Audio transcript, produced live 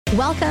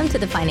Welcome to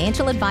the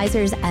Financial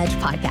Advisors Edge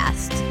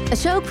podcast, a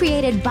show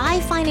created by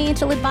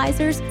financial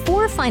advisors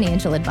for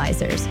financial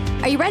advisors.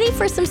 Are you ready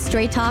for some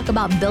straight talk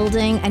about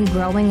building and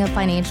growing a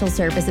financial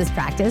services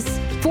practice?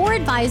 For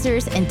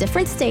advisors in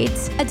different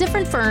states at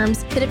different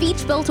firms that have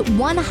each built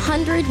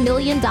 $100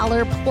 million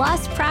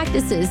plus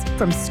practices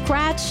from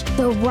scratch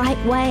the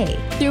right way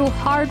through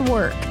hard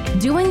work,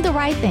 doing the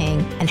right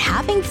thing, and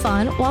having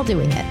fun while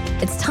doing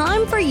it. It's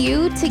time for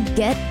you to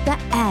get the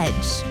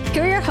edge.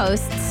 Here are your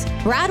hosts,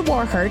 Brad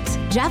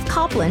Warhurt, Jeff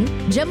Copland,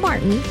 Jim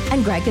Martin,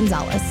 and Greg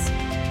Gonzalez.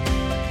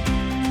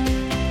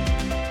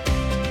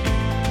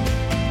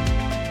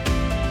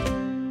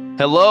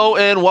 Hello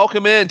and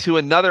welcome into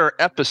another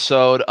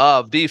episode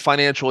of the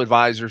Financial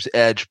Advisors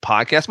Edge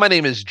podcast. My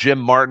name is Jim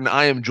Martin.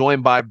 I am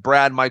joined by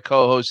Brad, my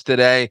co-host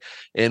today,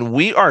 and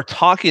we are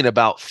talking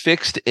about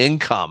fixed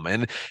income.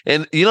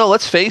 And you know,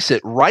 let's face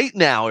it, right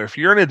now, if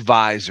you're an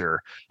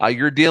advisor,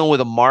 you're dealing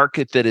with a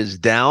market that is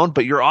down,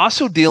 but you're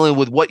also dealing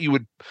with what you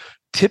would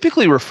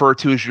typically refer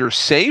to as your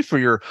safe or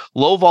your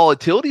low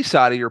volatility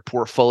side of your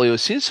portfolio.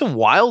 Seeing some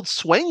wild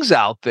swings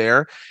out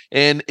there.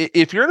 And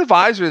if you're an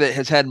advisor that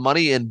has had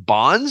money in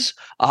bonds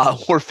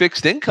or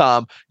fixed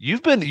income,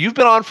 you've been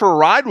on for a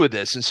ride with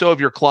this, and so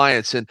have your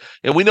clients. And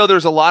we know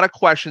there's a lot of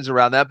questions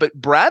around that. But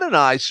Brad and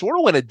I sort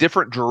of went a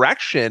different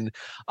direction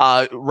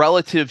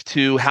relative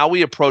to how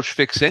we approach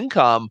fixed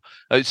income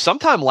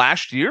sometime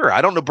last year.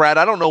 I don't know, Brad.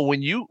 I don't know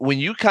when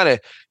you kind of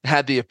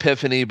had the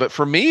epiphany, but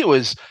for me, it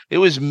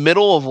was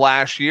middle of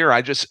last year.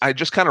 I just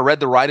kind of read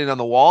the writing on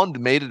the wall and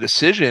made a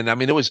decision. I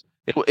mean,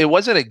 it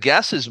wasn't a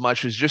guess as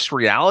much as just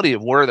reality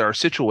of where our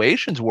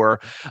situations were.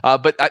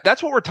 But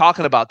that's what we're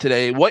talking about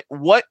today.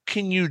 What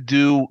can you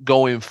do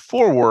going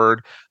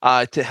forward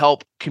to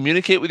help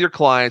communicate with your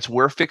clients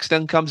where fixed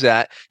income's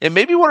at, and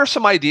maybe what are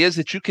some ideas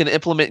that you can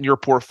implement in your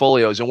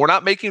portfolios? And we're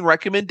not making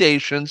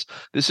recommendations.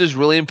 This is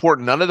really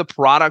important. None of the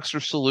products or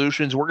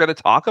solutions we're going to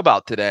talk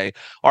about today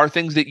are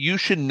things that you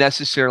should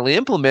necessarily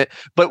implement.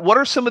 But what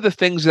are some of the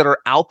things that are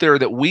out there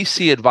that we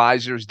see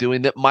advisors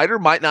doing that might or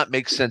might not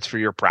make sense for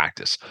your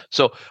practice?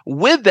 So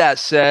with that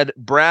said,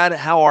 Brad,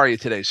 how are you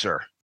today, sir?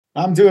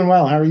 I'm doing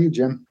well. How are you,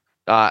 Jim?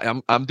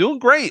 I'm doing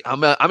great.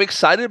 I'm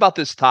excited about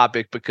this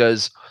topic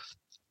because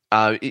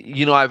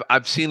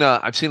I've seen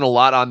a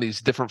lot on these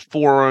different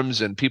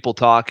forums and people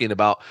talking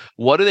about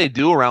what do they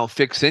do around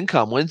fixed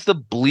income? When's the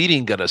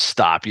bleeding going to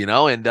stop?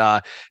 And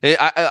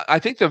I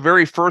think the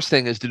very first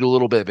thing is to do a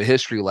little bit of a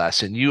history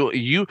lesson.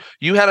 You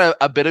had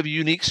a bit of a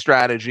unique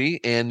strategy,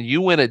 and you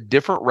went a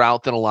different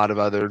route than a lot of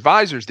other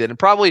advisors did, and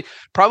probably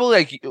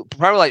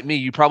like me,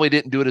 you probably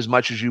didn't do it as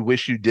much as you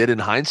wish you did in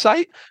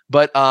hindsight.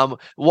 But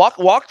walk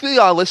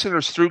the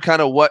listeners through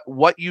kind of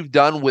what you've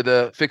done with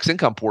a fixed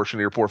income portion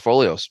of your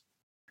portfolios.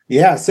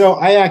 Yeah. So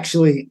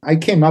I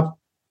came up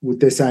with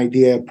this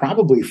idea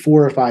probably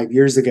 4 or 5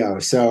 years ago.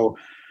 So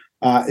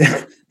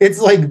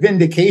it's like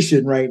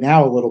vindication right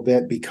now a little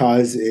bit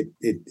because it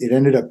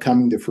ended up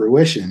coming to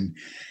fruition.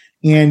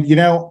 And,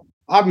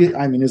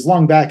 obviously, as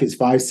long back as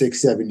 5,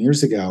 6, 7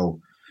 years ago,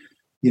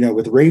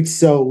 with rates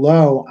so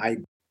low, I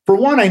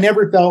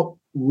never felt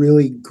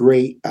really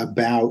great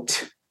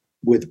about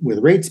with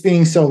rates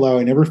being so low.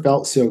 I never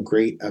felt so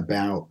great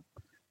about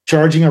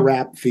charging a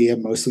wrap fee, a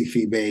mostly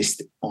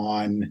fee-based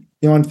on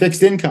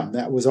fixed income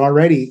that was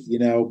already,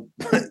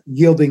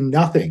 yielding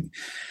nothing.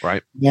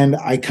 Right. And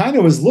I kind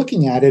of was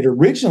looking at it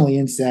originally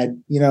and said,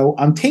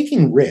 I'm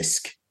taking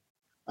risk.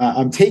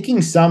 I'm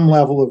taking some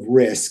level of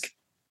risk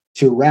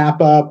to wrap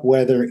up,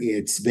 whether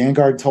it's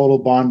Vanguard Total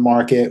Bond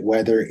Market,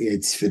 whether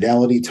it's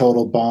Fidelity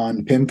Total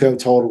Bond, PIMCO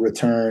Total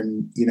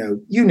Return,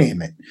 you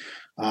name it.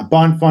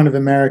 Bond Fund of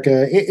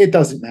America, it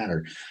doesn't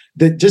matter.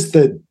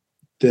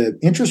 The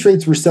interest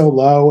rates were so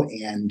low,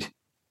 and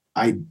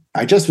I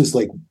just was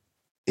like,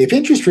 if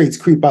interest rates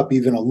creep up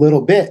even a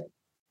little bit,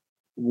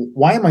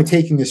 why am I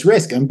taking this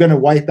risk? I'm going to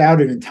wipe out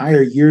an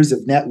entire years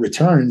of net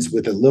returns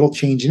with a little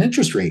change in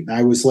interest rate. And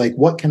I was like,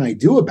 what can I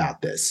do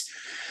about this?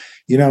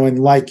 And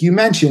like you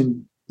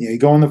mentioned, you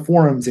go on the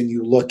forums and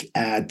you look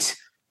at,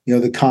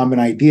 the common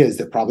ideas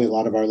that probably a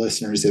lot of our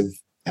listeners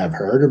have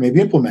heard or maybe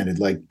implemented,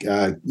 like,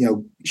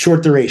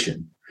 short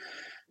duration.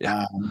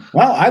 Yeah.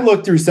 Well, I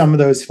looked through some of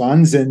those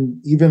funds,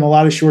 and even a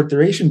lot of short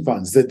duration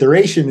funds. The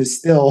duration is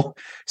still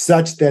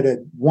such that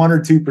a 1 or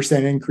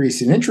 2% increase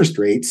in interest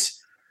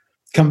rates,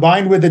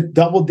 combined with a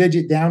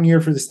double-digit down year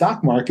for the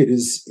stock market,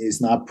 is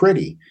not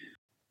pretty.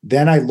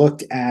 Then I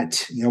looked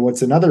at,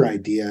 what's another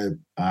idea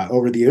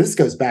over the years. This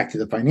goes back to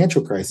the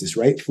financial crisis,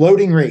 right?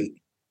 Floating rate.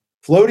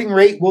 Floating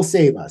rate will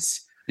save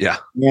us. Yeah.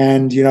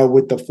 And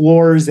with the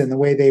floors and the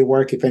way they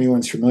work, if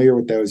anyone's familiar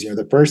with those,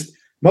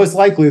 most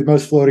likely with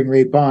most floating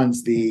rate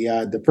bonds,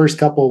 the first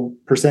couple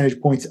percentage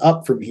points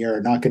up from here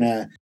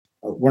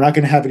we're not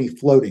going to have any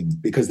floating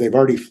because they've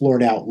already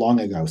floored out long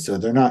ago. So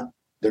they're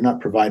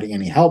not providing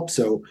any help.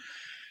 So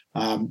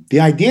the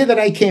idea that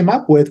I came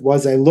up with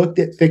was I looked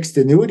at fixed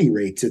annuity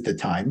rates at the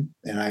time,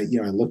 and I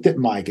looked at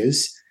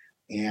MYGAs,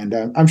 and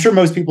I'm sure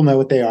most people know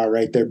what they are,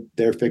 right?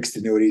 They're fixed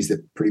annuities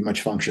that pretty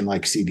much function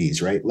like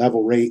CDs, right?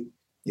 Level rate,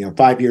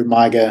 5-year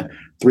MIGA,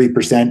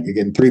 3%, you're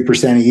getting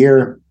 3% a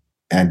year,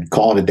 and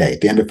call it a day.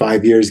 At the end of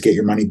 5 years, get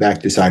your money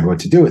back, decide what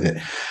to do with it.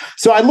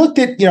 So I looked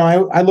at,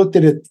 I looked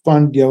at a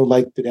fund,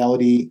 like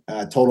Fidelity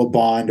Total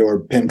Bond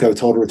or PIMCO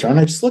Total Return.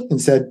 I just looked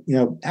and said,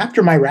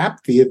 after my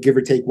wrap fee of give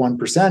or take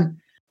 1%,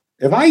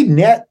 if I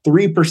net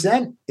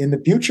 3% in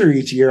the future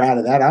each year out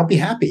of that, I'll be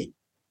happy.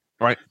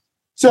 Right.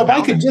 So if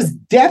I could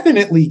just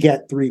definitely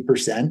get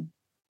 3%,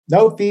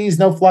 no fees,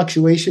 no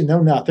fluctuation,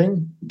 no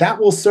nothing, that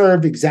will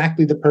serve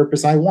exactly the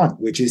purpose I want,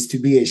 which is to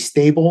be a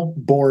stable,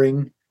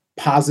 boring,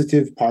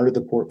 positive part of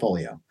the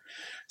portfolio.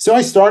 So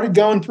I started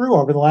going through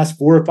over the last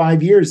 4 or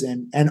 5 years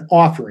and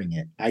offering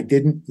it. I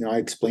didn't, I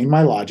explained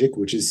my logic,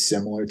 which is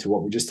similar to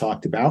what we just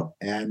talked about.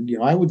 And,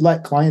 I would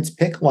let clients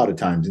pick a lot of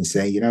times and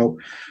say,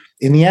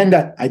 in the end,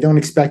 I don't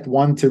expect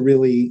one to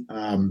really,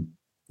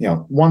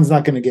 one's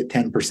not going to get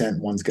 10%,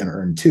 one's going to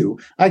earn 2.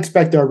 I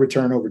expect our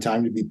return over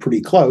time to be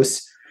pretty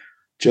close.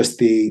 Just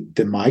the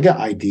MIGA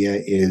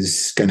idea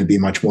is going to be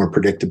much more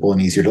predictable and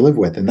easier to live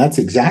with. And that's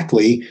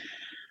exactly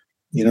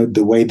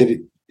the way that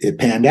it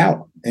panned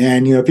out.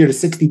 And, if you're a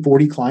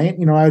 60-40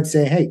 client, I would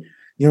say, hey,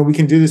 we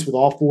can do this with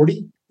all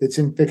 40 that's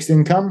in fixed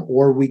income,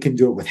 or we can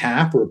do it with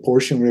half or a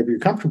portion, whatever you're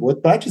comfortable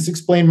with. But I just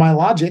explain my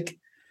logic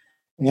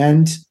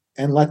and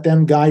let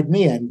them guide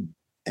me.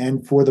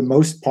 And for the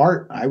most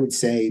part, I would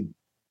say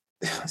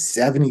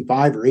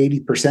 75 or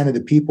 80% of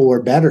the people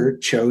or better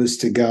chose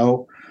to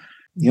go,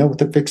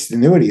 with a fixed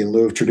annuity in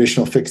lieu of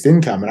traditional fixed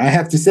income. And I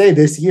have to say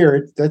this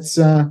year, that's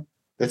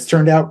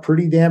turned out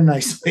pretty damn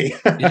nicely.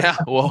 Yeah.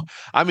 Well,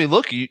 I mean,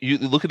 look, you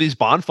look at these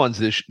bond funds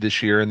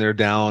this year, and they're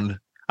down.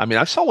 I mean,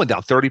 I saw one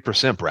down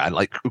 30%, Brad,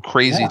 like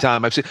crazy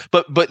time I've seen.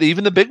 But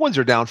even the big ones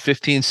are down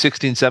 15,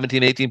 16,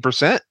 17,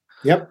 18%.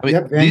 Yep. I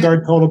mean,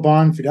 Vanguard Total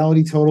Bond,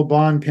 Fidelity Total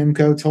Bond,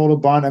 PIMCO Total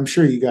Bond. I'm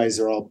sure you guys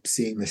are all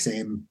seeing the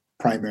same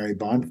primary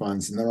bond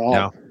funds, and they're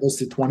all close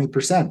to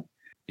 20%.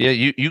 Yeah,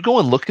 you go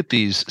and look at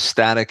these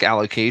static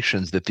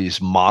allocations that these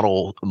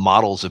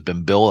models have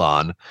been built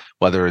on,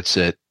 whether it's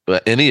at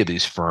any of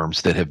these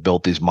firms that have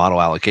built these model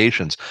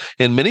allocations,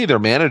 and many of their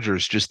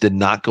managers just did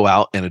not go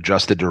out and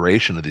adjust the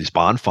duration of these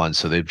bond funds,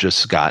 so they've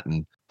just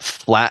gotten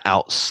flat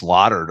out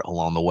slaughtered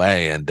along the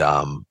way. And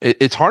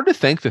it's hard to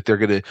think that they're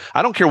going to.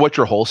 I don't care what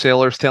your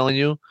wholesaler is telling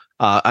you.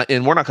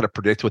 And we're not going to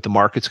predict what the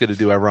market's going to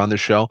do ever on this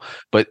show.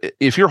 But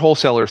if your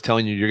wholesaler is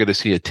telling you you're going to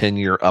see a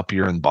 10-year up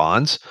year in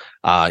bonds,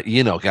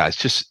 guys,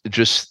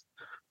 just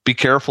be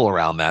careful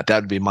around that. That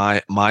would be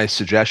my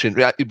suggestion.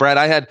 Brad,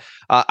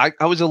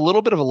 I was a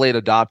little bit of a late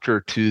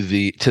adopter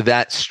to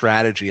that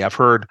strategy. I've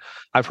heard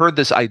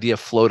this idea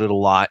floated a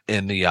lot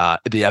in the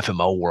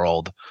FMO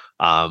world.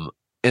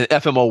 In the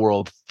FMO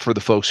world, for the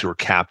folks who are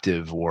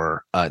captive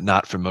or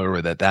not familiar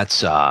with it,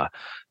 that's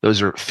those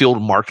are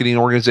field marketing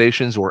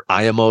organizations, or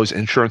IMOs,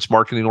 insurance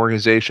marketing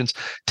organizations.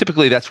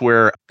 Typically, that's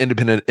where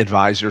independent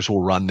advisors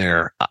will run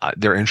their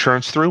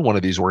insurance through one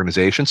of these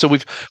organizations. So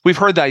we've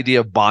heard the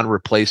idea of bond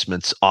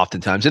replacements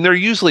oftentimes, and they're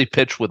usually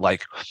pitched with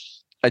like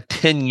a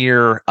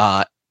 10-year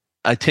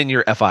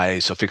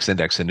FIA, so fixed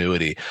index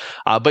annuity.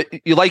 But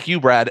like you,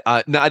 Brad,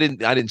 no, I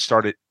didn't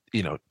start it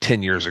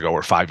 10 years ago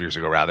or 5 years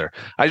ago, rather.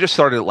 I just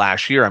started it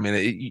last year. I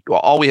mean,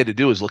 all we had to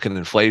do was look at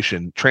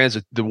inflation.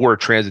 The word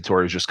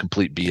transitory is just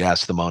complete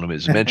BS the moment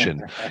it's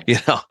mentioned.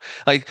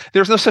 Like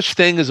there's no such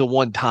thing as a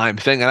one-time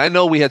thing. And I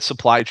know we had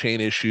supply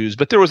chain issues,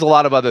 but there was a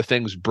lot of other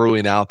things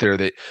brewing out there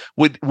that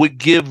would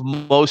give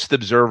most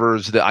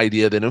observers the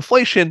idea that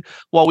inflation,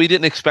 while we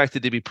didn't expect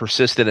it to be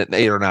persistent at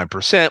 8 or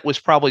 9%, was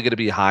probably going to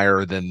be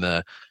higher than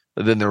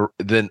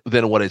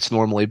what it's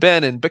normally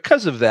been. And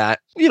because of that,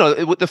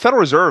 with the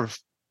Federal Reserve,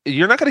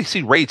 you're not going to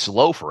see rates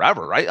low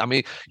forever, right? I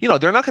mean,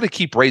 they're not going to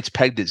keep rates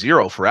pegged at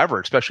zero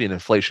forever, especially in an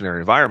inflationary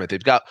environment.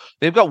 They've got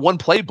one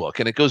playbook,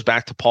 and it goes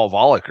back to Paul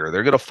Volcker.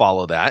 They're going to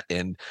follow that,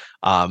 and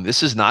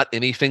this is not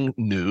anything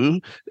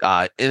new.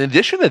 In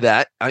addition to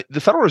that,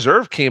 the Federal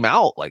Reserve came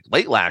out like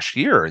late last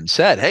year and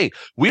said, "Hey,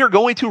 we are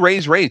going to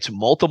raise rates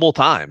multiple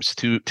times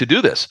to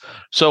do this."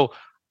 So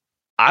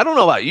I don't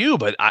know about you,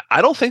 but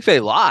I don't think they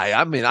lie.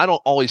 I mean, I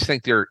don't always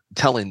think they're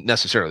telling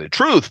necessarily the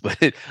truth,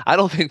 but I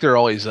don't think they're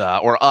always,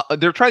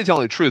 they're trying to tell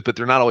the truth, but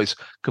they're not always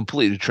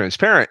completely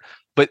transparent.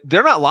 But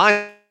they're not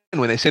lying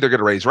when they say they're going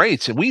to raise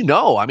rates. And we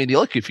know, I mean,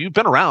 look, if you've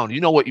been around,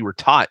 you know what you were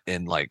taught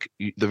in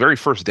the very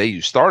first day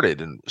you started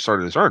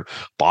to earn.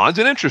 Bonds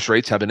and interest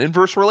rates have an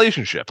inverse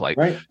relationship.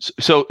 Right.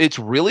 So it's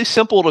really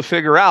simple to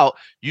figure out.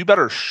 You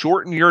better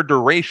shorten your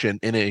duration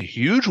in a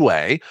huge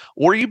way,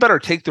 or you better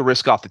take the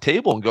risk off the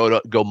table and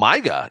go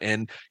MIGA.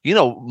 And,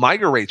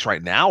 MIGA rates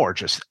right now are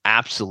just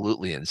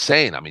absolutely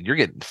insane. I mean, you're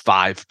getting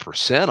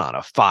 5% on a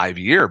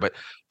 5-year, but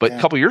a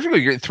couple of years ago,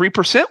 you're getting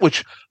 3%,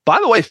 which, by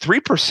the way,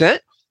 3%,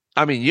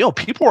 I mean,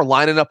 people are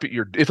lining up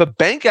if a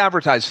bank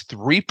advertised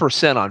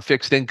 3% on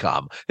fixed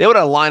income, they would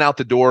have line out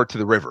the door to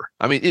the river.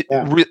 I mean,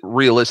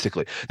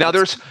 realistically. Now,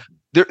 there's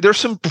there's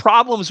some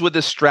problems with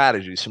this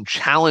strategy, some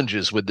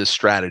challenges with this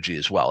strategy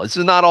as well. It's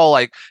not all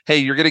like, hey,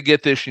 you're going to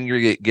get this and you're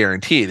going to get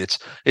guaranteed.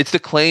 It's the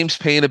claims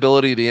paying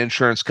ability of the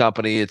insurance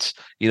company. It's,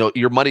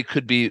 your money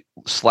could be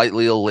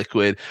slightly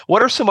illiquid.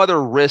 What are some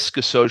other risks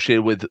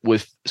associated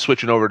with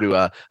switching over to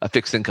a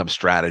fixed income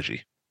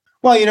strategy?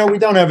 Well, we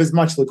don't have as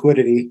much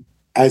liquidity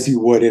as you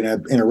would in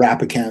a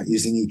wrap account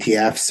using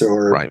ETFs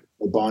or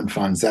bond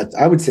funds. That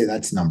I would say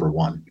that's number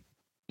one.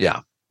 Yeah.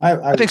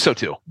 I think so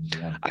too.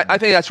 Yeah. I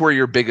think that's where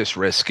your biggest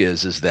risk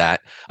is that,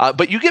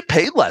 but you get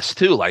paid less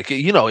too. Like,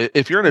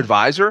 if you're an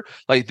advisor,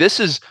 like this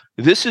is,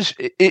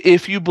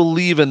 if you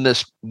believe in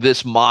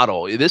this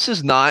model, this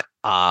is not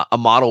a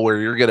model where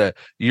you're going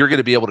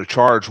to be able to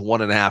charge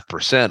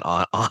 1.5%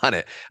 on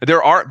it.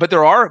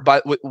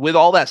 With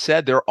all that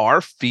said, there are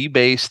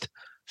fee-based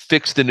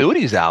fixed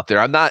annuities out there.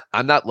 I'm not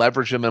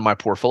leveraging them in my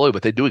portfolio,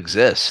 but they do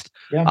exist.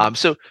 Yeah.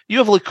 So you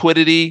have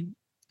liquidity.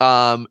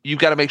 You've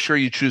got to make sure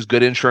you choose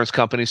good insurance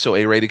companies, so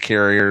A-rated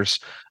carriers.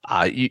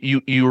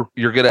 You're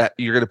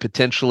gonna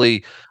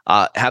potentially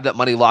have that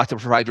money locked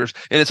up for 5 years.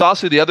 And it's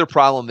also the other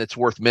problem that's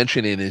worth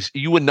mentioning is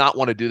you would not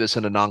want to do this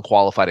in a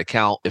non-qualified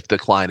account if the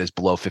client is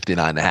below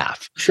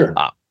 59.5. Sure.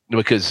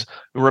 Because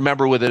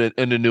remember, with an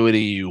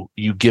annuity,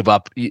 you give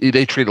up.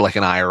 They treat it like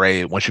an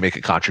IRA. Once you make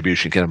a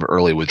contribution, you can have an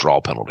early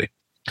withdrawal penalty.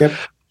 Yep.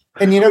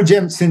 And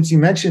Jim, since you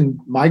mentioned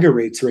MYGA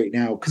rates right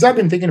now, because I've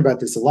been thinking about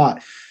this a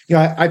lot.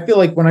 I feel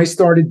like when I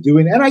started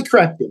doing, and I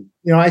corrected,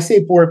 I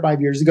say 4 or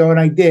 5 years ago, and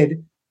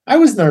I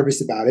was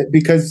nervous about it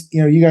because,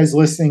 you guys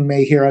listening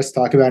may hear us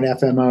talk about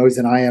FMOs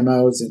and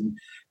IMOs and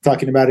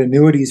talking about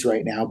annuities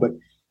right now, but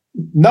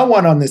no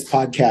one on this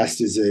podcast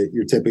is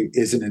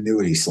an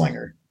annuity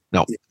slinger.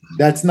 No,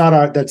 that's not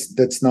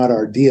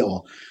our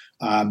deal.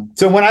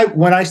 So when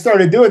I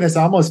started doing this,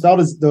 I almost felt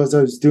as though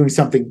I was doing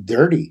something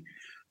dirty.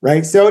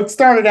 Right. So it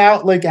started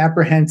out like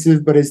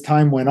apprehensive, but as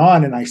time went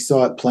on and I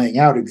saw it playing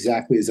out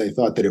exactly as I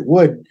thought that it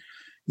would,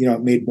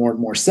 it made more and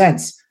more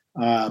sense.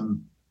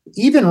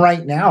 Even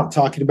right now,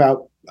 talking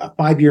about a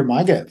 5-year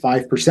MYGA at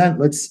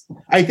 5%,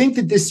 I think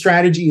that this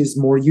strategy is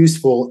more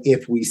useful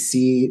if we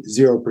see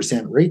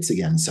 0% rates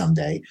again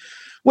someday,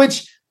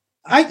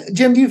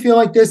 Jim, do you feel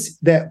like this,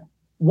 that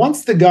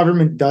once the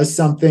government does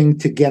something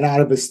to get out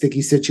of a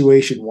sticky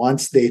situation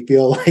once, they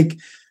feel like,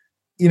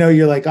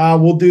 you're like,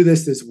 we'll do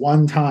this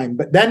one time,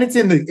 but then it's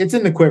in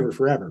the quiver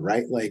forever,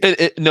 right? Like,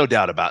 no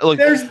doubt about it. Like,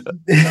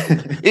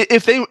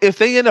 if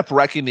they end up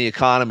wrecking the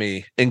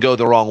economy and go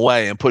the wrong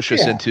way and push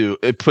us into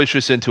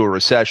a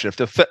recession, if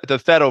the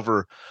Fed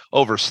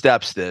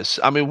oversteps this,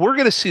 I mean, we're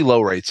going to see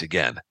low rates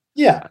again.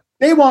 Yeah,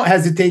 they won't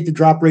hesitate to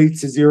drop rates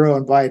to zero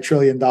and buy $1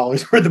 trillion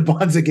worth of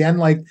bonds again.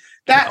 Like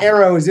that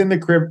arrow is in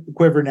the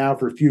quiver now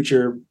for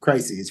future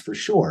crises for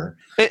sure.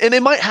 And they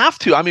might have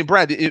to. I mean,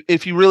 Brad,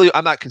 if you really,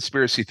 I'm not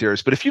conspiracy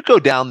theorist, but if you go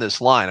down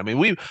this line, I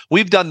mean,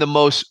 we've done the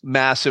most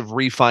massive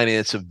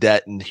refinance of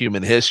debt in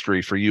human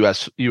history for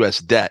U.S.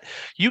 debt.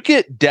 You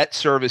get debt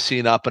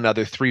servicing up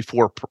another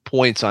 3-4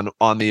 points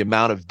on the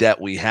amount of debt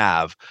we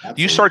have.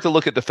 Absolutely. You start to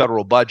look at the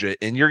federal budget,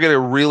 and you're going to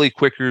really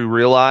quickly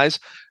realize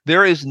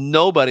there is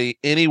nobody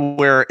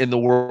anywhere in the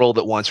world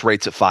that wants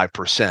rates at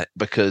 5%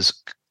 because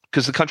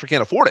the country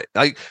can't afford it.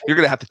 Like, you're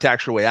going to have to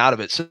tax your way out of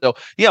it. So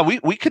yeah,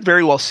 we could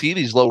very well see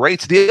these low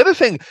rates. The other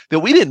thing that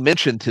we didn't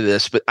mention to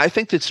this, but I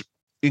think that's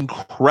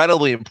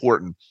incredibly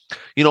important,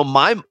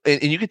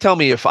 and you can tell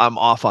me if I'm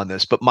off on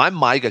this, but my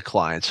MYGA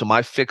clients, so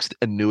my fixed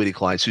annuity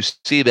clients who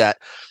see that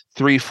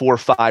 3, 4,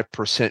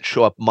 5%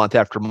 show up month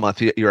after month,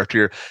 year after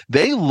year,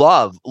 they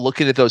love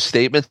looking at those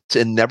statements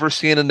and never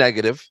seeing a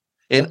negative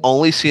and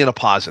only seeing a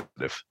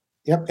positive.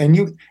 Yep. And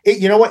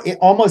you know what? It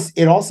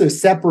also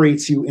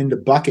separates you into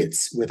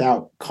buckets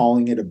without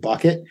calling it a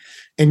bucket.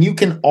 And you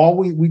can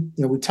always, we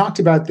talked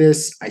about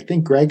this. I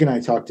think Greg and I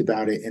talked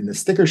about it in the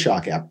Sticker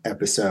Shock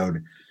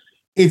episode.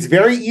 It's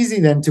very easy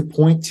then to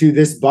point to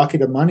this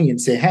bucket of money and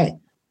say, hey,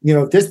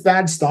 if this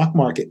bad stock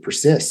market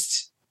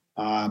persists,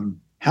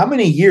 how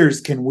many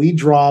years can we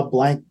draw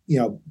blank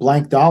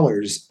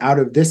dollars out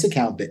of this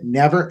account that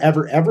never,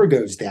 ever, ever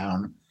goes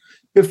down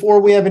before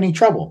we have any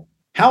trouble?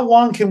 How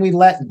long can we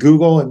let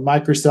Google and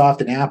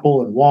Microsoft and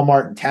Apple and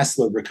Walmart and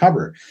Tesla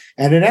recover?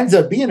 And it ends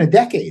up being a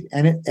decade.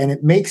 And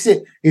it makes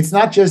it's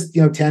not just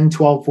 10,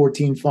 12,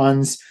 14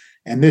 funds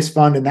and this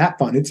fund and that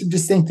fund. It's a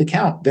distinct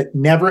account that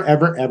never,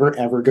 ever, ever,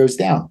 ever goes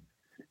down.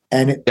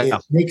 And it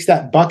makes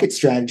that bucket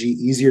strategy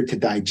easier to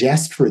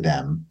digest for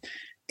them.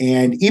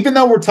 And even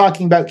though we're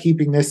talking about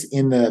keeping this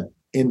in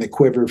the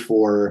quiver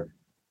for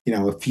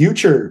a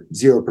future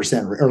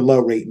 0% or low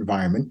rate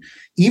environment,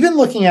 even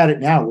looking at it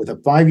now with a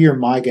 5-year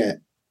MYGA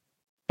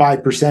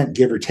 5%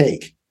 give or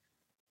take,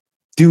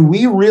 do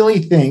we really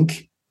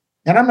think,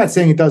 and I'm not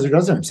saying it does or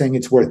doesn't, I'm saying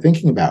it's worth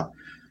thinking about,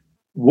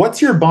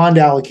 what's your bond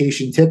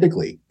allocation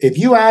typically? If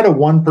you add a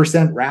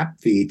 1% wrap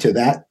fee to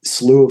that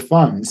slew of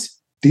funds,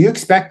 do you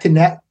expect to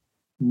net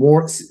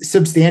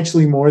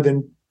substantially more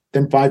than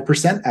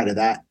 5% out of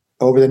that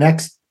over the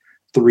next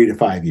 3 to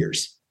 5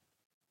 years?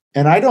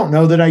 And I don't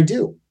know that I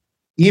do.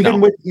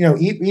 Even with,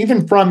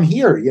 even from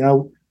here,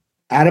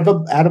 out of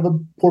a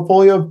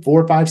portfolio of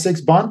 4, 5,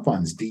 6 bond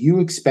funds, do you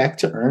expect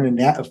to earn a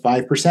net of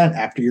 5%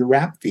 after your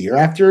wrap fee, or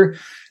after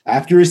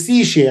a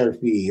C share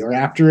fee, or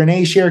after an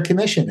A share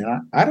commission?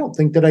 And I don't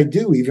think that I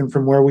do, even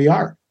from where we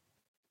are.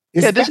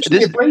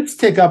 Especially if rates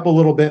tick up a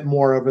little bit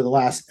more over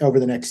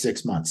the next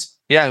 6 months.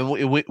 Yeah,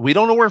 and we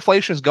don't know where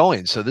inflation is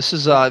going. So this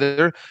is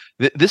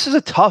this is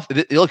a tough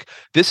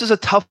this is a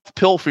tough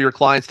pill for your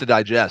clients to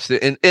digest,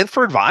 and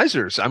for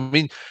advisors. I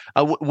mean,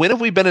 when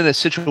have we been in a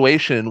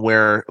situation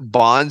where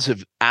bonds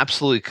have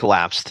absolutely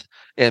collapsed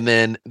and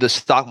then the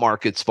stock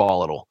market's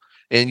volatile,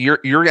 and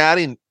you're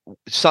adding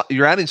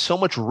so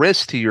much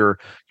risk to your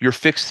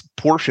fixed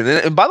portion.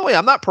 And by the way,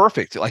 I'm not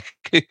perfect. Like,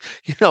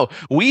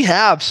 we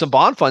have some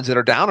bond funds that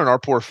are down in our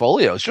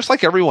portfolios, just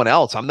like everyone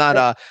else. I'm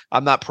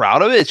not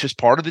proud of it. It's just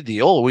part of the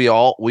deal. We're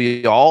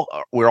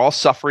all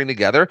suffering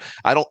together.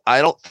 I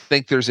don't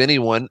think there's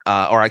anyone,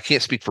 or I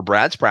can't speak for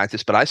Brad's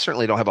practice, but I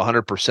certainly don't have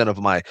 100% of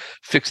my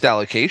fixed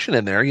allocation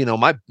in there.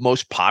 My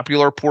most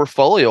popular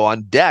portfolio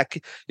on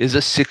deck is a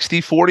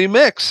 60-40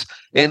 mix.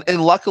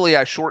 And luckily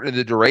I shortened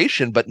the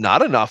duration, but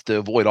not enough to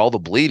avoid all the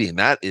bleeding.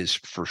 That is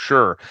for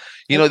sure.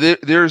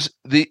 Here's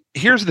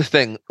the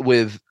thing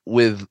with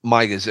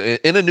MYGAs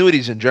and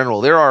annuities in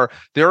general.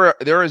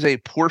 There is a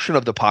portion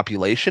of the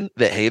population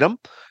that hate them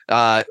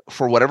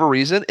for whatever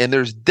reason, and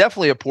there's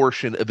definitely a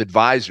portion of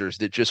advisors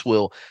that just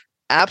will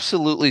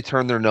absolutely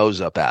turn their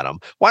nose up at them.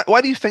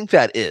 Why do you think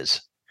that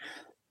is?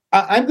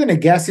 I'm going to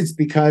guess it's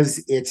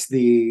because it's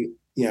the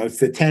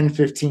 10,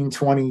 15,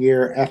 20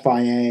 year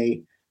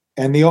FIA.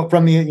 And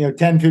from the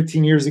 10,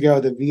 15 years ago,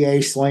 the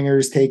VA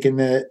slingers taking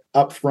the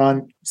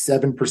upfront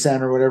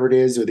 7% or whatever it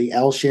is, or the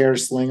L share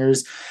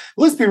slingers.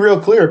 Let's be real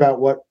clear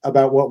about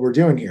what we're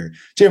doing here.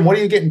 Jim, what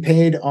are you getting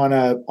paid on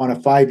a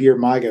 5-year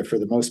MYGA for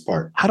the most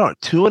part? I don't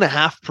know,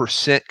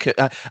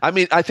 2.5%. I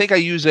mean, I think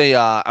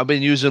I've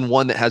been using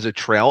one that has a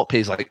trail. It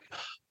pays like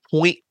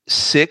 0.6,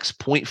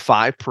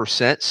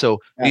 0.5%. So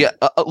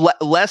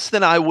less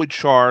than I would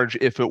charge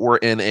if it were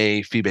in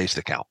a fee-based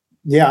account.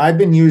 Yeah, I've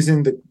been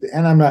using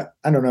and I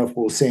don't know if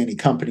we'll say any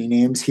company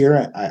names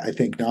here. I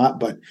think not,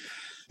 but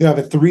I have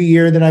a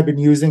 3-year that I've been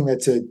using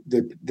that's a 2%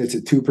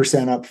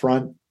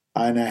 upfront,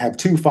 and I have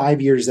 2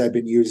 5-years I've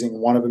been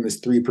using. One of them is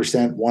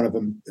 3%. One of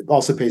them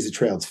also pays a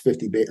trail. It's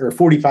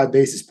 45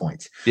 basis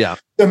points. Yeah.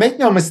 So make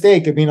no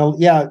mistake. I mean,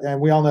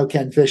 and we all know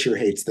Ken Fisher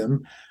hates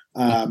them.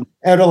 And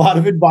a lot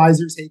of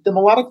advisors hate them. A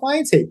lot of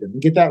clients hate them.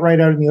 And get that right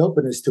out in the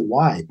open as to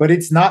why. But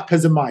it's not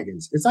because of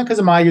MYGAs. It's not because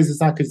of MYGAs.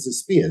 It's not because of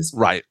SPIAs.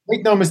 Right.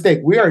 Make no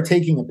mistake. We are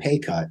taking a pay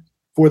cut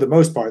for the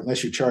most part,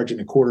 unless you're charging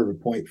a 1/4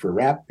 point for a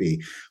wrap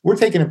fee. We're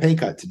taking a pay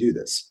cut to do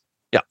this.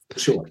 Yeah.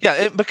 Sure.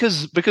 Yeah.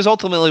 Because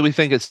ultimately we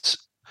think it's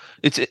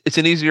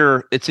an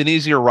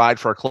easier ride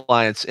for our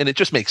clients, and it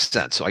just makes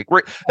sense. Like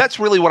that's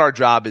really what our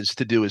job is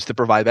to do, is to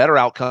provide better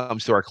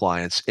outcomes to our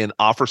clients and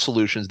offer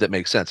solutions that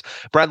make sense.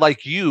 Brad,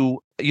 like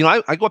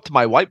I go up to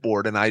my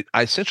whiteboard and I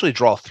essentially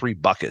draw 3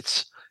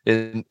 buckets.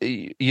 And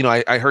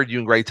I heard you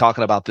and Greg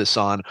talking about this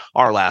on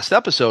our last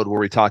episode where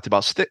we talked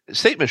about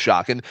statement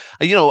shock, and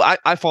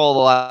I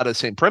follow a lot of the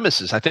same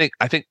premises. I think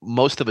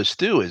most of us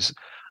do. Is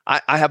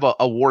I have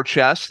a war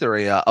chest or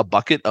a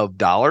bucket of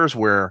dollars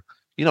where,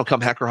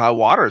 come heck or high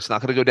water, it's not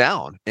going to go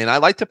down. And I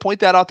like to point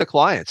that out to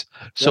clients.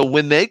 So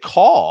when they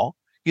call,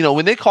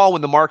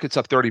 when the market's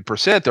up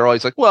 30%, they're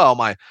always like, well,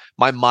 my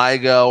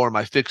MYGA or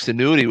my fixed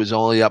annuity was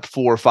only up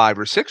 4 or 5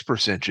 or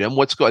 6%, Jim.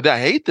 What's going on? I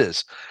hate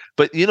this.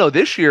 But,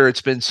 this year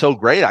it's been so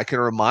great. I can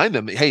remind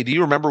them, hey, do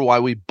you remember why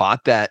we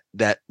bought that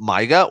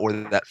MYGA or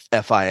that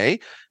FIA?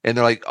 And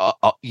they're like,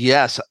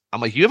 yes.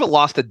 I'm like, you haven't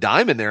lost a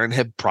dime in there and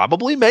have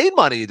probably made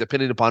money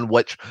depending upon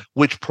which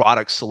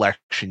product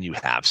selection you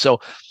have. So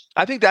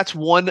I think that's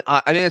one.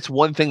 I think that's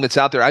one thing that's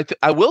out there.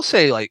 I will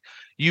say, like,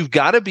 you've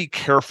got to be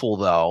careful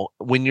though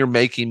when you're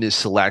making these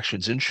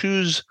selections, and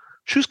choose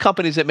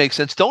companies that make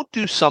sense. Don't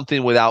do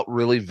something without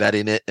really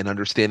vetting it and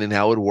understanding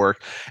how it would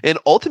work, and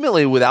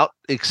ultimately without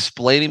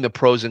explaining the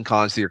pros and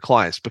cons to your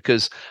clients.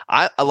 Because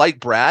I like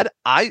Brad,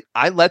 I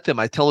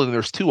tell them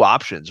there's 2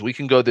 options. We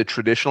can go the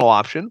traditional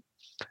option,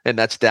 and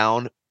that's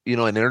down.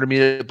 An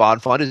intermediate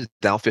bond fund is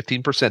down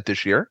 15%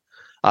 this year.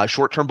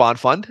 Short-term bond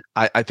fund,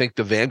 I think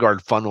the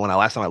Vanguard fund,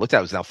 last time I looked at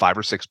it, was now 5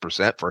 or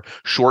 6% for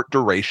short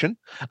duration.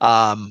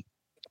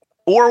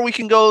 Or we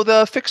can go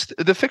the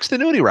fixed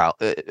annuity route,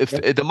 the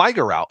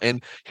MYGA route.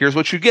 And here's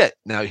what you get.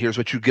 Now here's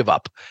what you give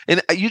up. And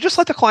you just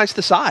let the clients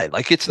decide.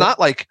 Like, it's not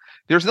like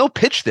there's no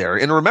pitch there.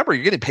 And remember,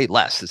 you're getting paid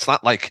less. It's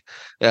not like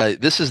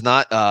this is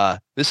not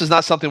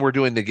something we're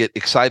doing to get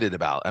excited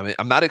about. I mean,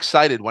 I'm not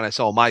excited when I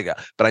sell a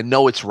MYGA, but I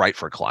know it's right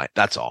for a client.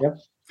 That's all. Yep.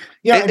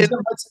 Yeah.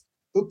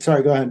 Oops,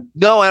 sorry, go ahead.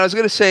 No, and I was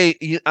going to say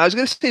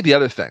the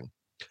other thing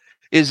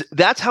is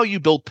that's how you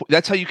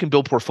can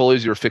build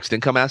portfolios of your fixed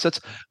income assets,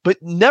 but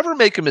never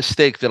make a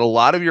mistake that a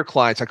lot of your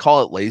clients, I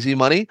call it lazy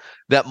money,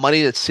 that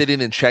money that's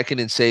sitting in checking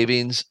and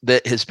savings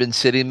that has been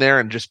sitting there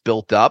and just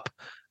built up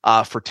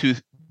for 2,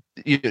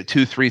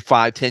 3,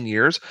 5, 10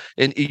 years.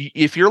 And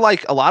if you're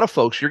like a lot of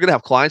folks, you're going to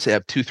have clients that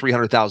have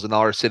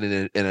 $200,000-$300,000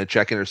 sitting in a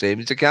checking or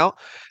savings account.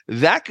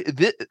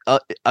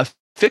 A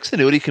fixed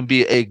annuity can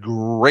be a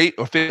great,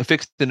 or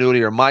fixed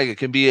annuity or MYGA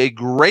can be a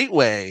great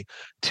way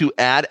to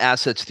add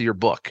assets to your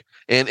book.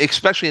 And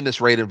especially in this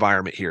rate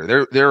environment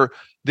here,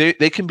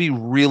 they can be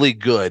really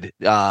good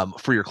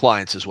for your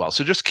clients as well.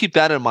 So just keep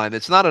that in mind.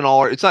 It's not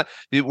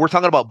we're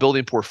talking about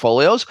building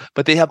portfolios,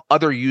 but they have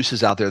other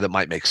uses out there that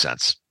might make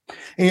sense.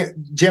 Hey,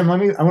 Jim, I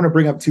want to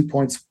bring up 2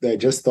 points that I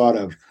just thought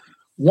of.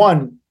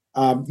 One,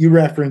 you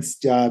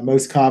referenced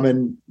most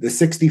common, the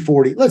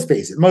 60-40. Let's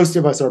face it, most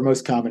of us, our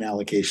most common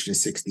allocation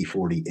is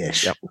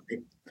 60-40-ish. Yep. Right?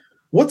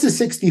 What's a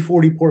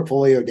 60-40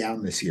 portfolio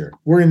down this year?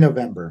 We're in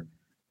November,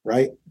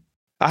 right?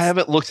 I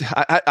haven't looked.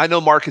 I know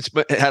markets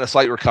had a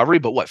slight recovery,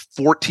 but what,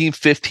 14,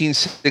 15,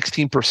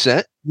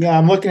 16%? Yeah,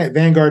 I'm looking at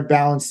Vanguard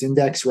Balanced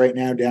Index right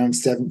now, down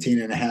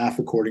 17.5,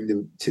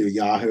 according to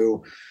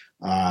Yahoo.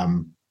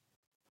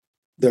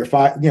 Their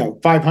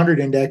 500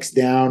 index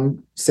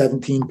down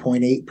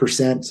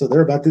 17.8%. So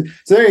they're about to.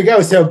 So there you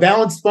go. So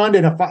balanced fund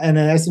and an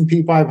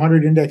S&P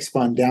 500 index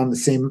fund down the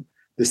same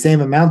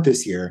amount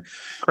this year.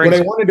 Crazy. What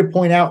I wanted to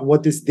point out,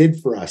 what this did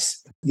for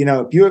us,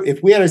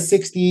 if we had a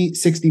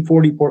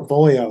 60-40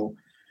 portfolio,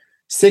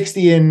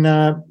 60 in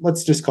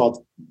let's just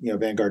call it,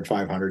 Vanguard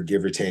 500,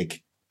 give or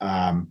take,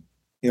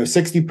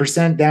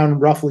 60% down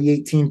roughly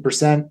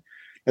 18%.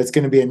 That's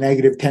going to be a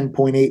negative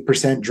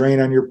 10.8%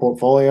 drain on your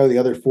portfolio. The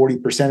other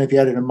 40%, if you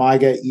had an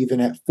MYGA, even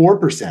at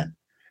 4%,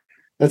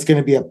 that's going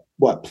to be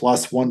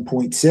plus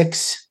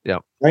 1.6,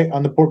 right,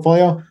 on the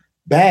portfolio.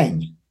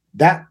 Bang.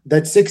 That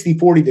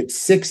 60-40, that's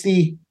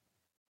 60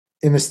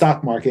 in the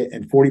stock market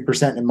and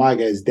 40% in MYGA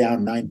is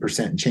down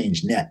 9% and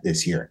change net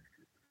this year.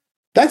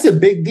 That's a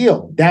big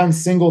deal. Down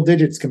single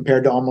digits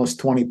compared to almost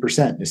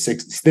 20%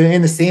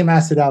 in the same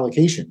asset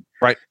allocation.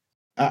 Right.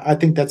 I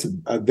think that's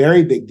a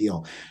very big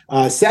deal.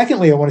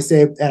 Secondly, I want to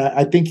say,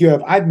 I think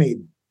I've made,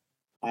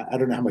 I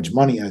don't know how much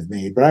money I've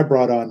made, but I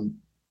brought on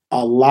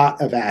a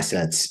lot of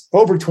assets,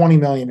 over 20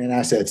 million in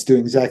assets,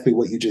 doing exactly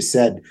what you just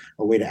said,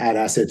 a way to add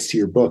assets to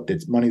your book.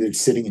 That's money that's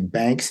sitting in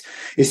banks,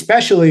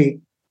 especially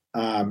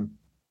a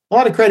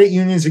lot of credit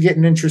unions are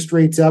getting interest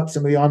rates up.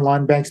 Some of the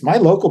online banks, my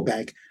local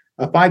bank,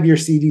 a 5-year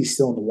CD is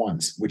still in the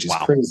ones, which is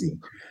crazy.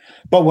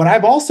 But what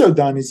I've also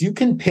done is you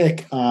can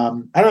pick, I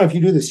don't know if you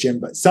do this, Jim,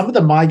 but some of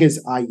the MYGAs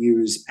I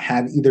use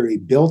have either a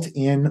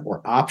built-in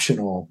or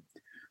optional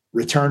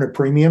return of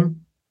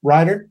premium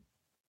rider.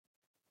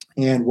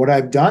 And what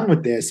I've done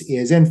with this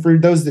is, and for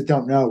those that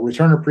don't know,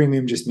 return of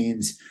premium just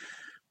means,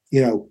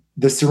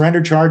 the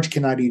surrender charge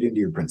cannot eat into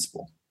your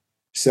principal.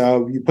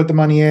 So you put the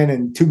money in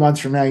and 2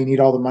 months from now, you need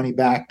all the money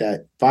back.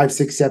 That 5,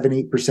 6, 7,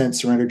 8%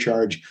 surrender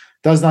charge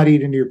does not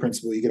eat into your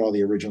principal. You get all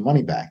the original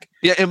money back.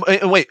 Yeah.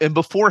 And wait, and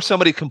before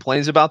somebody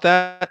complains about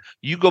that,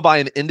 you go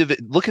buy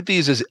look at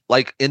these as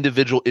like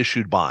individual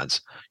issued bonds.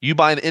 You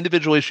buy an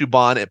individual issued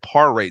bond at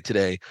par rate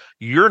today,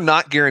 you're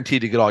not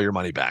guaranteed to get all your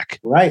money back.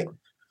 Right.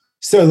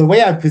 So the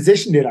way I've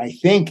positioned it, I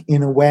think,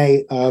 in a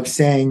way of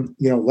saying,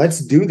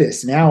 let's do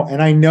this now.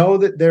 And I know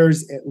that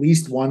there's at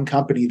least one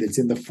company that's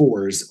in the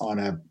 4s on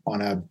a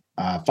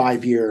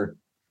 5-year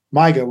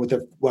MYGA with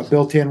a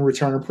built-in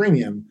return of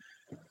premium.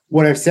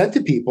 What I've said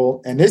to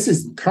people, and this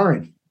is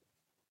current,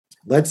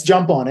 let's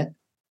jump on it.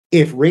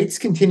 If rates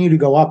continue to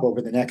go up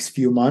over the next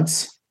few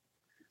months,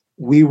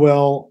 we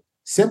will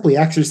simply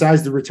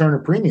exercise the return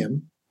of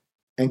premium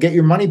and get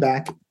your money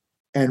back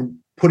and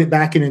put it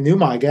back in a new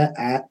MYGA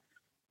at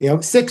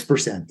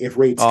 6% if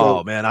rates go.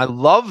 Oh man, I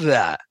love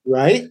that.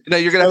 Right? Now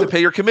you're gonna have to pay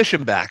your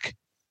commission back.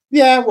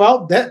 Yeah,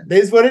 well, that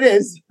is what it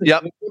is.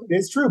 Yep.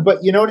 It's true. But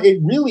it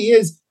really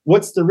is,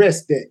 what's the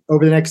risk that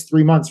over the next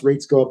 3 months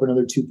rates go up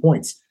another 2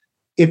 points?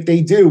 If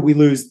they do, we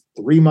lose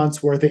 3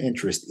 months worth of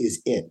interest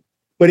is it.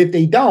 But if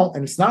they don't,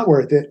 and it's not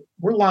worth it,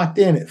 we're locked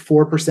in at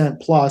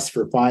 4% plus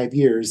for 5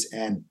 years.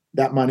 And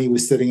that money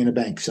was sitting in a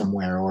bank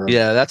somewhere.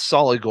 Yeah, that's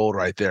solid gold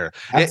right there.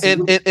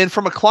 And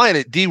from a client,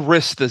 it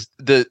de-risks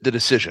the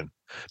decision.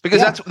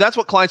 Because that's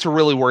what clients are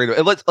really worried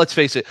about. Let's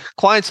face it,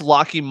 clients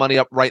locking money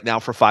up right now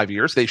for 5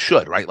 years, they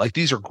should, right? Like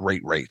these are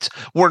great rates.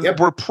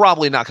 We're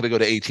probably not going to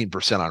go to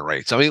 18% on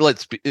rates. I mean,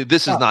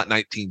 this is not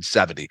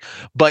 1970,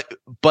 but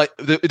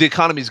the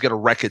economy is going to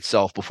wreck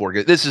itself before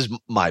this is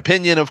my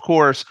opinion, of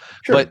course.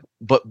 Sure.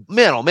 But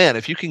man, oh man,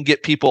 if you can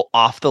get people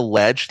off the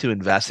ledge to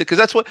invest it, because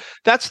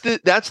that's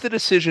the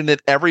decision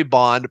that every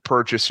bond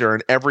purchaser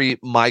and every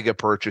MYGA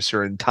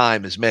purchaser in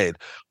time has made.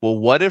 Well,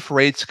 what if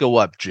rates go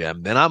up,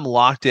 Jim? Then I'm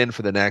locked in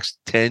for the next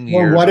 10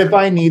 years. Well, what if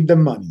I need the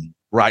money?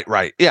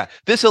 Right. Yeah.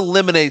 This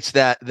eliminates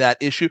that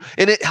issue.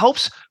 And it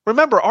helps.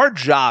 Remember, our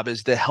job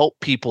is to help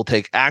people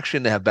take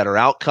action to have better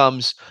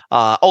outcomes,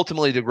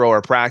 ultimately to grow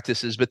our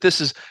practices. But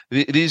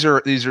these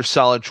are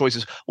solid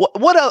choices.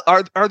 What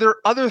are there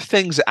other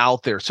things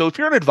out there? So if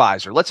you're an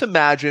advisor, let's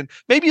imagine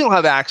maybe you don't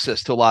have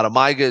access to a lot of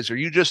MYGAs or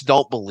you just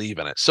don't believe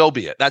in it. So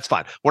be it. That's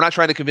fine. We're not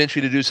trying to convince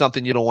you to do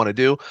something you don't want to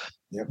do.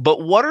 Yep.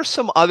 But what are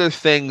some other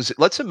things?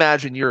 Let's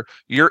imagine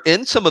you're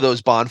in some of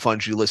those bond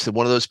funds you listed,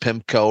 one of those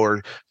PIMCO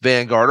or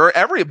Vanguard or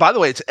by the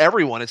way, it's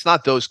everyone. It's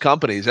not those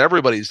companies.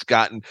 Everybody's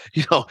gotten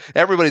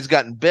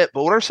bit.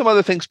 But what are some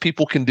other things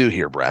people can do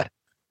here, Brad?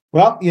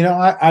 Well,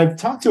 I've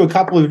talked to a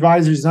couple of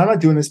advisors, and I'm not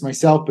doing this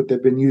myself, but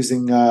they've been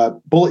using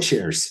bullet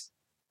shares.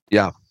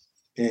 Yeah.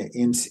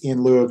 In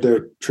lieu of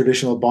their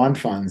traditional bond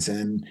funds.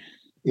 And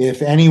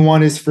if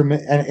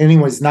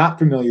anyone's not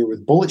familiar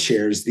with bullet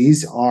shares,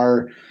 these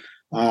are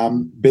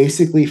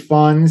basically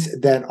funds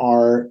that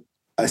are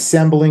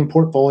assembling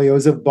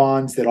portfolios of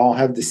bonds that all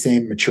have the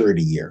same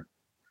maturity year,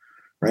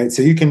 right?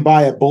 So you can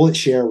buy a bullet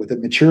share with a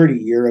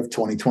maturity year of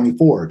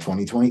 2024,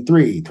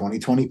 2023,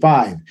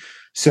 2025.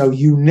 So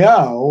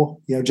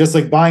just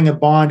like buying a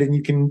bond, and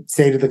you can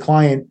say to the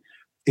client,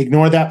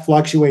 ignore that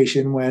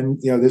fluctuation when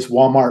this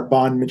Walmart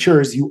bond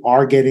matures, you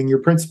are getting your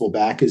principal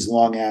back as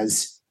long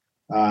as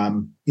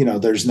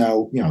there's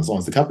no, as long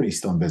as the company's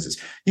still in business.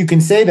 You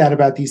can say that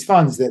about these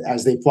funds, that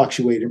as they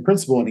fluctuate in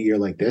principal in a year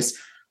like this,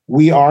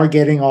 we are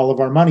getting all of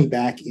our money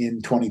back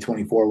in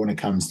 2024 when it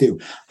comes due.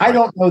 I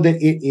don't know that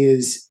it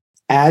is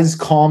as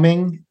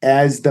calming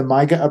as the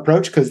MYGA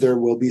approach, because there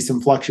will be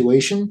some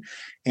fluctuation,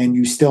 and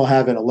you still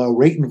have, in a low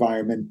rate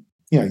environment,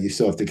 you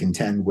still have to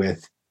contend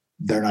with,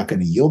 they're not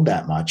going to yield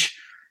that much,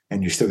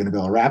 and you're still going to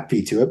build a wrap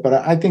fee to it. But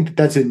I think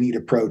that's a neat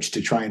approach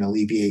to try and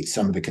alleviate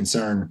some of the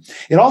concern.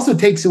 It also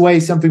takes away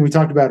something we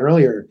talked about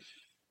earlier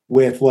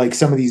with like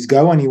some of these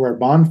go anywhere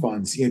bond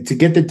funds, to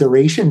get the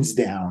durations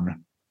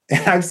down.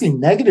 And I've seen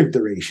negative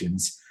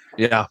durations.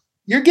 Yeah.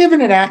 You're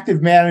giving an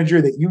active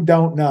manager that you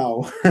don't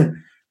know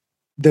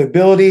the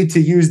ability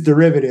to use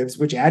derivatives,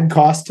 which add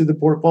cost to the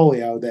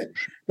portfolio.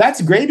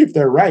 That's great if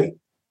they're right.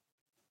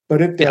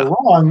 But if they're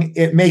wrong,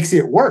 it makes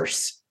it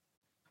worse.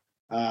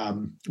 You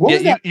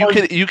can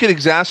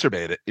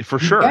exacerbate it for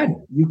sure.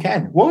 You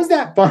can. What was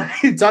that fund?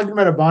 You're talking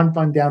about a bond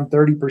fund down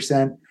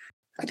 30%.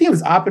 I think it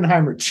was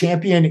Oppenheimer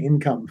Champion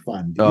Income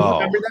Fund. Do you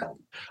remember that?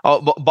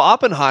 Oh,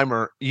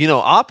 Oppenheimer,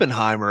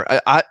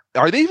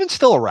 are they even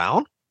still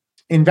around?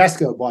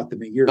 Invesco bought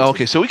them a year ago.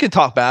 Okay, so we can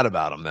talk bad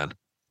about them then.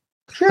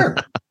 Sure.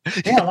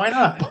 Yeah, why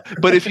not?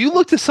 But if you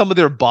looked at some of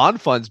their bond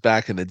funds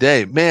back in the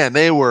day, man,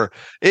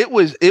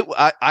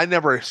 I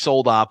never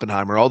sold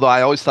Oppenheimer, although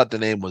I always thought the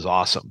name was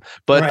awesome.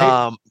 But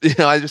right.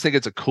 I just think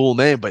it's a cool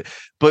name.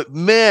 But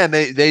man,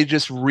 they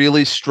just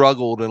really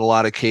struggled in a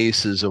lot of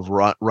cases of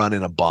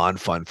running a bond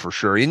fund for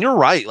sure. And you're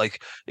right,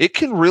 like it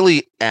can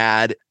really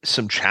add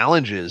some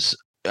challenges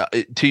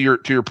to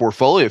your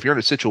portfolio if you're in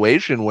a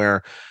situation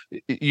where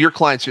your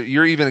clients,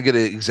 you're even going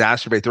to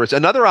exacerbate the risk.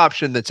 Another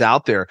option that's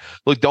out there,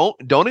 look,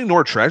 don't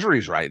ignore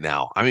treasuries right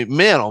now. I mean,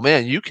 man, oh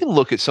man, you can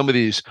look at some of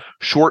these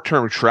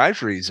short-term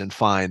treasuries and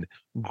find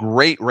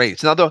great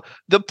rates. Now,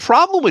 the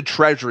problem with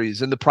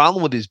treasuries and the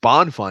problem with these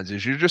bond funds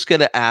is you're just going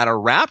to add a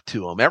wrap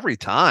to them every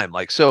time.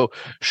 Like, so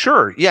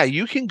sure, yeah,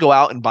 you can go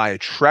out and buy a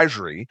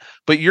treasury,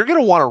 but you're going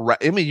to want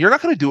to, you're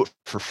not going to do it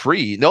for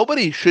free.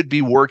 Nobody should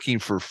be working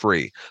for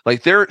free.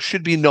 Like, there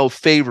should be no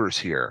favors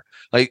here.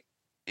 Like,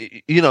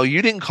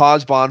 you didn't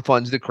cause bond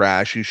funds to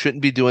crash. You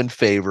shouldn't be doing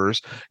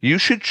favors. You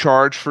should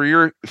charge for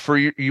your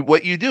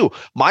what you do.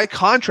 My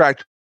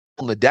contract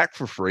on the deck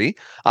for free.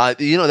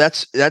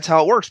 That's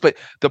how it works. But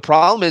the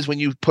problem is when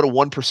you put a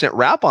 1%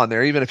 wrap on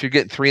there, even if you're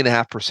getting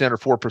 3.5%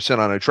 or 4%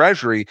 on a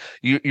treasury,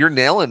 you're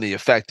nailing the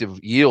effective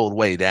yield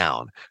way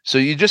down. So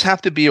you just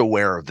have to be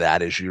aware of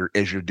that as you're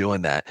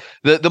doing that.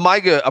 The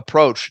MYGA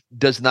approach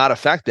does not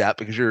affect that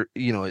because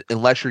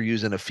unless you're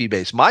using a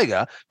fee-based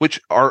MYGA,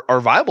 which are a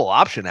viable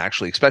option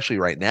actually, especially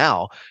right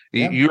now.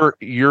 Yeah.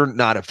 You're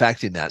not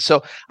affecting that.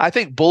 So I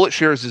think bullet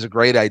shares is a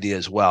great idea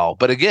as well.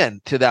 But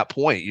again, to that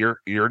point, you're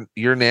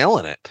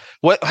nailing it.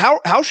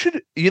 How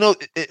should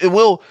it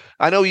will,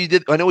 I know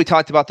we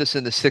talked about this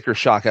in the sticker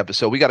shock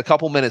episode. We got a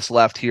couple minutes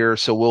left here,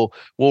 so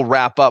we'll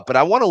wrap up, but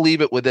I want to leave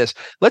it with this.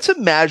 Let's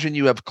imagine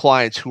you have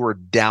clients who are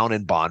down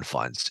in bond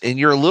funds and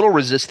you're a little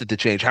resistant to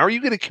change. How are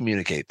you going to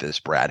communicate this,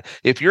 Brad?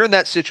 If you're in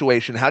that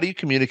situation, how do you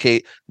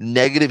communicate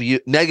negative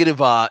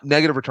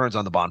returns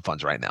on the bond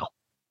funds right now?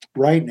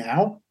 Right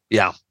now?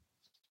 Yeah.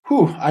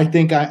 I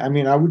think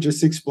I would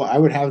just explain. I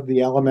would have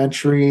the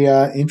elementary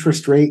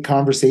interest rate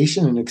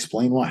conversation and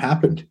explain what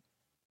happened.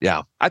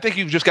 Yeah. I think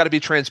you've just got to be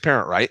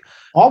transparent, right?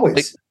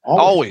 Always.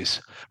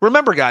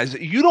 Remember, guys,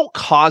 you don't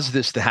cause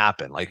this to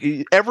happen. Like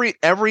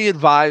every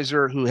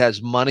advisor who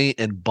has money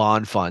in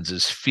bond funds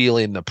is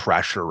feeling the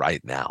pressure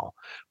right now.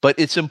 But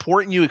it's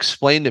important you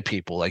explain to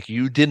people, like,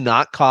 you did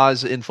not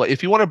cause inflation.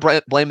 If you want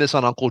to blame this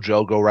on Uncle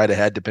Joe, go right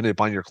ahead, depending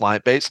upon your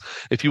client base.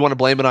 If you want to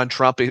blame it on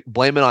Trump,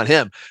 blame it on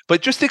him.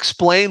 But just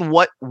explain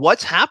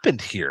what's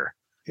happened here.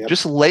 Yep.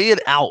 Just lay it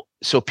out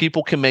so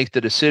people can make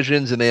the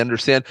decisions and they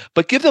understand,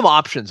 but give them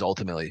options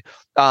ultimately.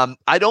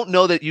 I don't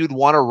know that you'd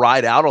want to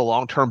ride out a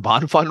long-term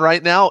bond fund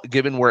right now,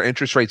 given where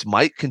interest rates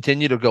might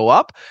continue to go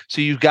up.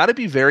 So you've got to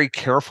be very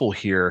careful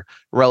here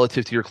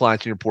relative to your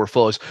clients and your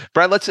portfolios.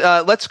 Brad,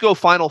 let's go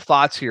final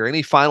thoughts here.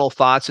 Any final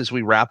thoughts as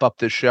we wrap up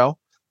this show?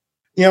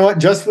 You know what?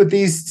 Just with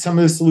some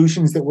of the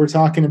solutions that we're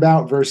talking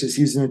about versus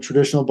using a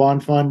traditional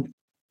bond fund,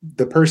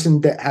 the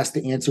person that has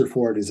to answer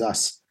for it is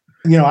us.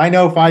 I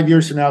know 5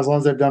 years from now, as long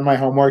as I've done my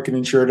homework and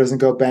ensure it doesn't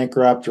go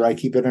bankrupt or I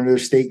keep it under the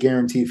state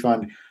guarantee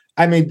fund,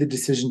 I made the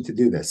decision to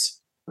do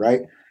this,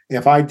 right?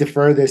 if I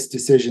defer this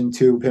decision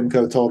to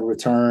PIMCO Total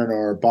Return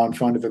or Bond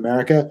Fund of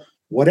America,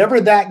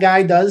 whatever that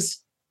guy does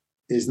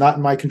is not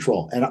in my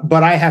control.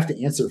 But I have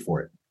to answer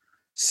for it.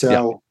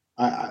 So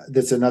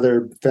that's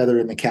another feather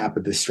in the cap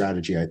of this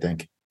strategy, I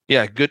think.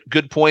 Yeah,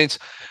 good points.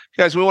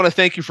 Guys, we want to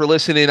thank you for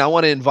listening. I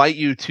want to invite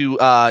you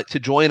to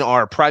join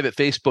our private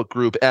Facebook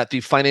group at the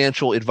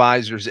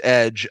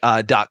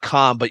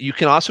financialadvisorsedge.com. But you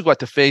can also go out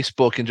to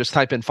Facebook and just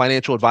type in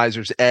Financial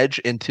Advisors Edge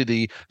into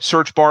the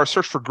search bar,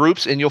 search for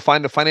groups, and you'll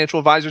find the Financial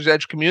Advisors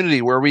Edge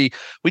community where we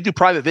do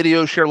private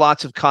videos, share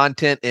lots of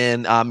content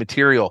and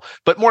material.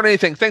 But more than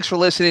anything, thanks for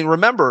listening.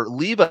 Remember,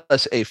 leave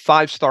us a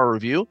 5-star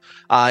review,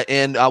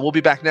 and we'll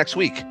be back next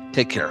week.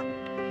 Take care.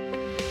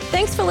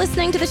 Thanks for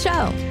listening to the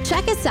show.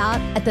 Check us out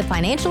at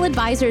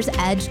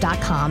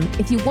thefinancialadvisorsedge.com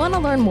if you want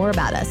to learn more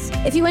about us.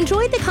 If you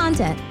enjoyed the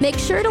content, make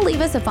sure to leave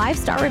us a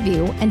 5-star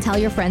review and tell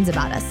your friends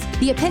about us.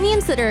 The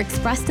opinions that are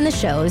expressed in the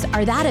shows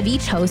are that of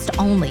each host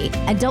only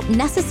and don't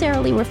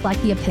necessarily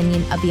reflect the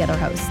opinion of the other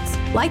hosts.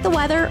 Like the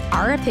weather,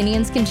 our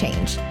opinions can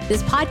change.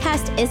 This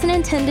podcast isn't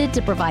intended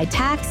to provide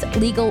tax,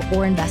 legal,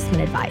 or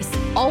investment advice.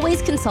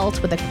 Always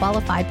consult with a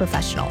qualified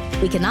professional.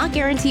 We cannot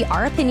guarantee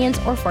our opinions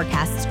or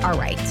forecasts are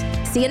right.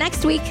 See you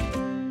next week.